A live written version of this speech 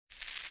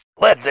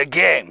Let the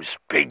games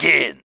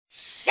begin.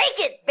 Shake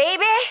it,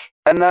 baby!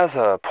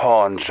 Another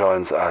pawn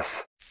joins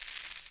us.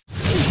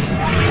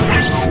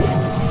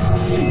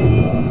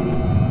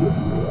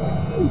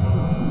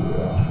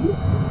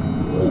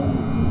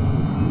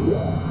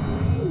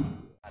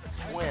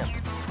 Swim.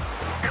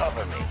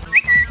 Cover me.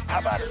 How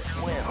about a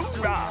swim?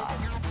 Hoorah!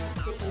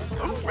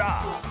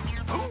 Hoorah!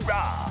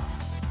 Hoorah!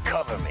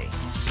 Cover me.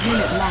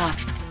 Unit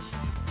lost.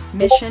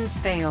 Mission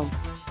failed.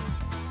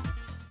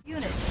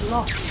 Unit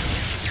lost.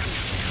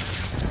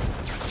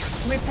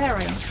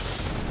 Repairing.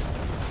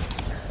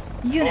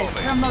 Unit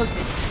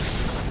promoted.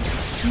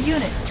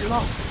 Unit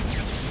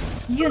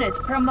lost. Unit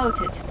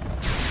promoted.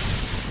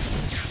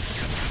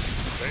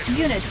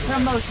 Unit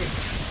promoted.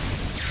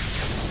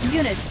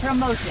 Unit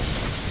promoted.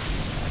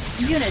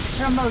 Unit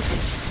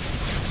promoted.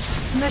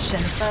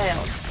 Mission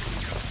failed.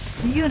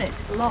 Unit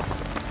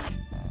lost.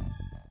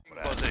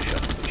 Position.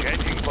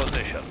 Changing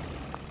position.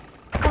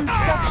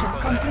 Construction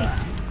complete.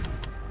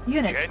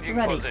 Unit Changing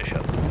ready.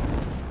 position.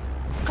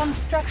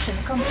 Construction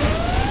complete.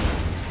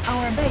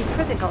 Our bay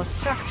critical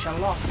structure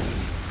lost.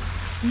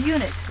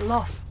 Unit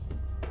lost.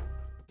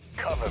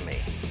 Cover me.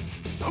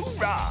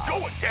 Hoorah!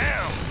 Going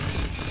down!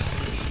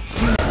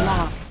 Unit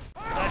lost.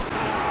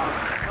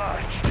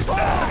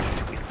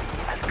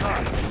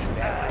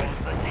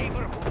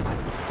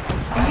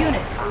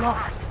 Unit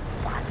lost.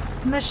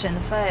 Mission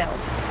failed.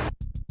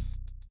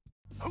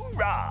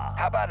 Hoorah!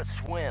 How about a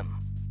swim?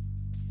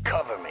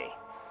 Cover me.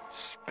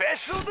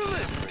 Special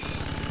delivery.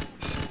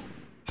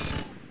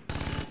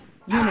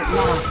 Unit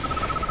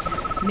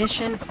lost.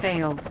 Mission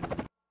failed.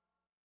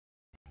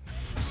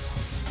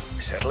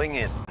 Settling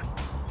in.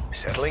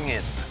 Settling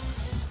in.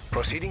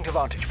 Proceeding to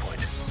vantage point.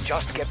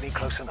 Just get me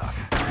close enough.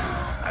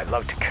 I'd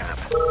love to camp.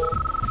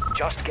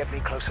 Just get me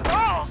close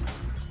enough.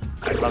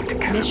 I'd love to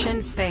camp.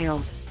 Mission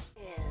failed.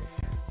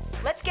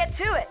 Let's get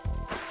to it!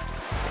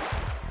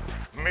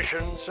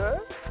 Mission,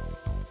 sir?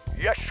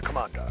 Yes,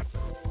 Commander.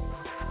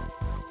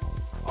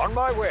 On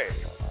my way.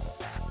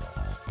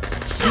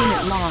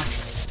 Unit lost.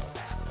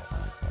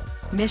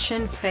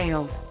 Mission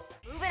failed.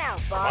 Moving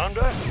out, boss.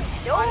 Commander?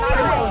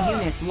 Critical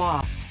unit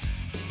lost.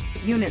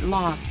 Unit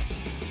lost.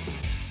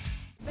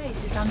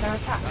 Base is under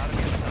attack.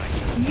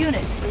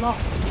 Unit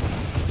lost.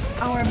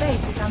 Our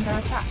base is under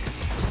attack.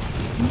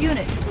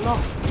 Unit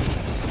lost.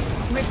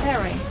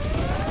 Repairing.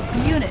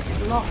 Unit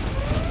lost.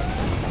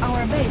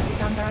 Our base is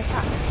under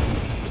attack.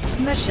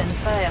 Mission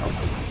failed.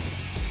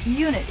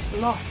 Unit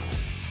lost.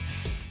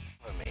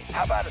 Cover me.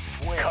 How about a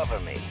swim? Cover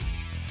me.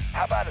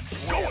 How about a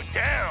swim? Going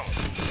down!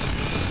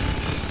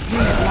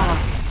 Unit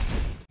lost.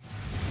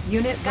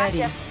 Unit ready.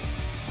 Gotcha.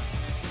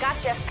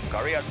 Gotcha.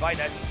 Korea's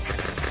finest.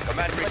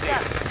 Command What's received.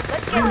 up?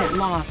 Let's go! Unit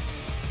lost.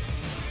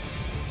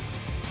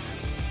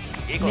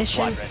 Eagle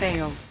Mission squadron.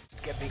 failed.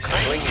 Get me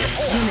settling in.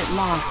 Unit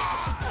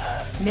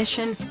lost.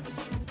 Mission.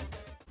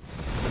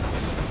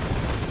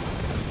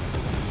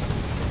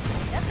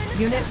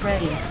 Unit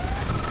ready.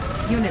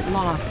 Unit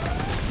lost.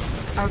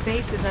 Our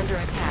base is under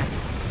attack.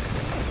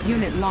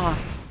 Unit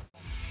lost.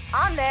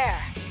 On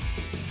there!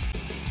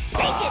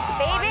 Shake it,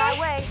 baby! On my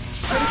way!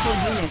 Critical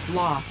unit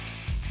lost.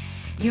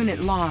 Unit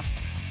lost.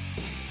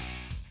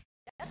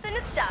 Nothing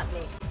to stop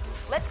me.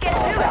 Let's get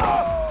to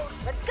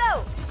it! Let's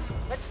go!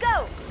 Let's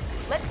go!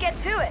 Let's get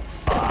to it!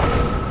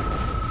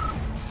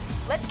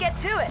 Let's get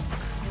to it!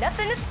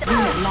 Nothing to stop me.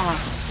 Unit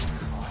lost.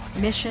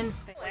 Mission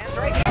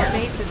failed. Our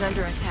base is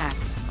under attack.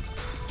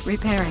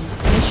 Repairing.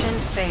 Mission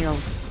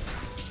failed.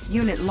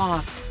 Unit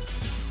lost.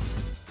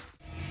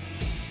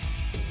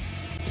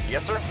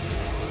 Yes, sir.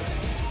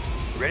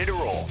 Ready to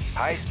roll.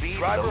 High speed.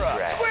 Driver up.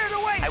 Squared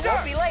away, I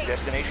won't be late.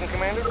 Destination,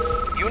 Commander.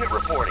 Unit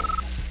reporting.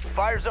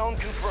 Fire zone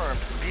confirmed.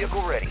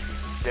 Vehicle ready.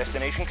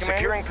 Destination, Commander.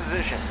 Securing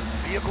position.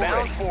 Vehicle bound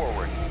ready.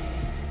 Forward.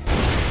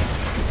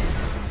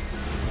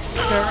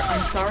 Sir, I'm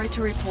sorry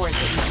to report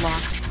that we've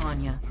lost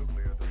Tanya.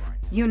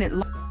 Unit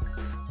lost.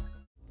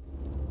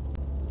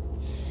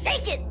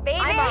 Shake it, baby!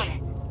 I'm on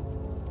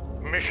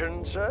it.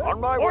 Mission, sir. On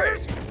my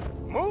way.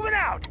 Moving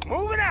out.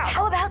 Moving out.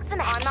 How about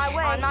some action? On my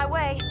way. On my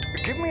way.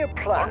 Give me a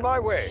plan. On my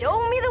way.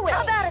 Show me the way.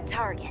 How about a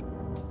target?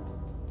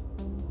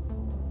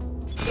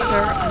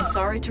 Sir, I'm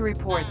sorry to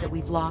report that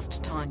we've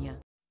lost Tanya.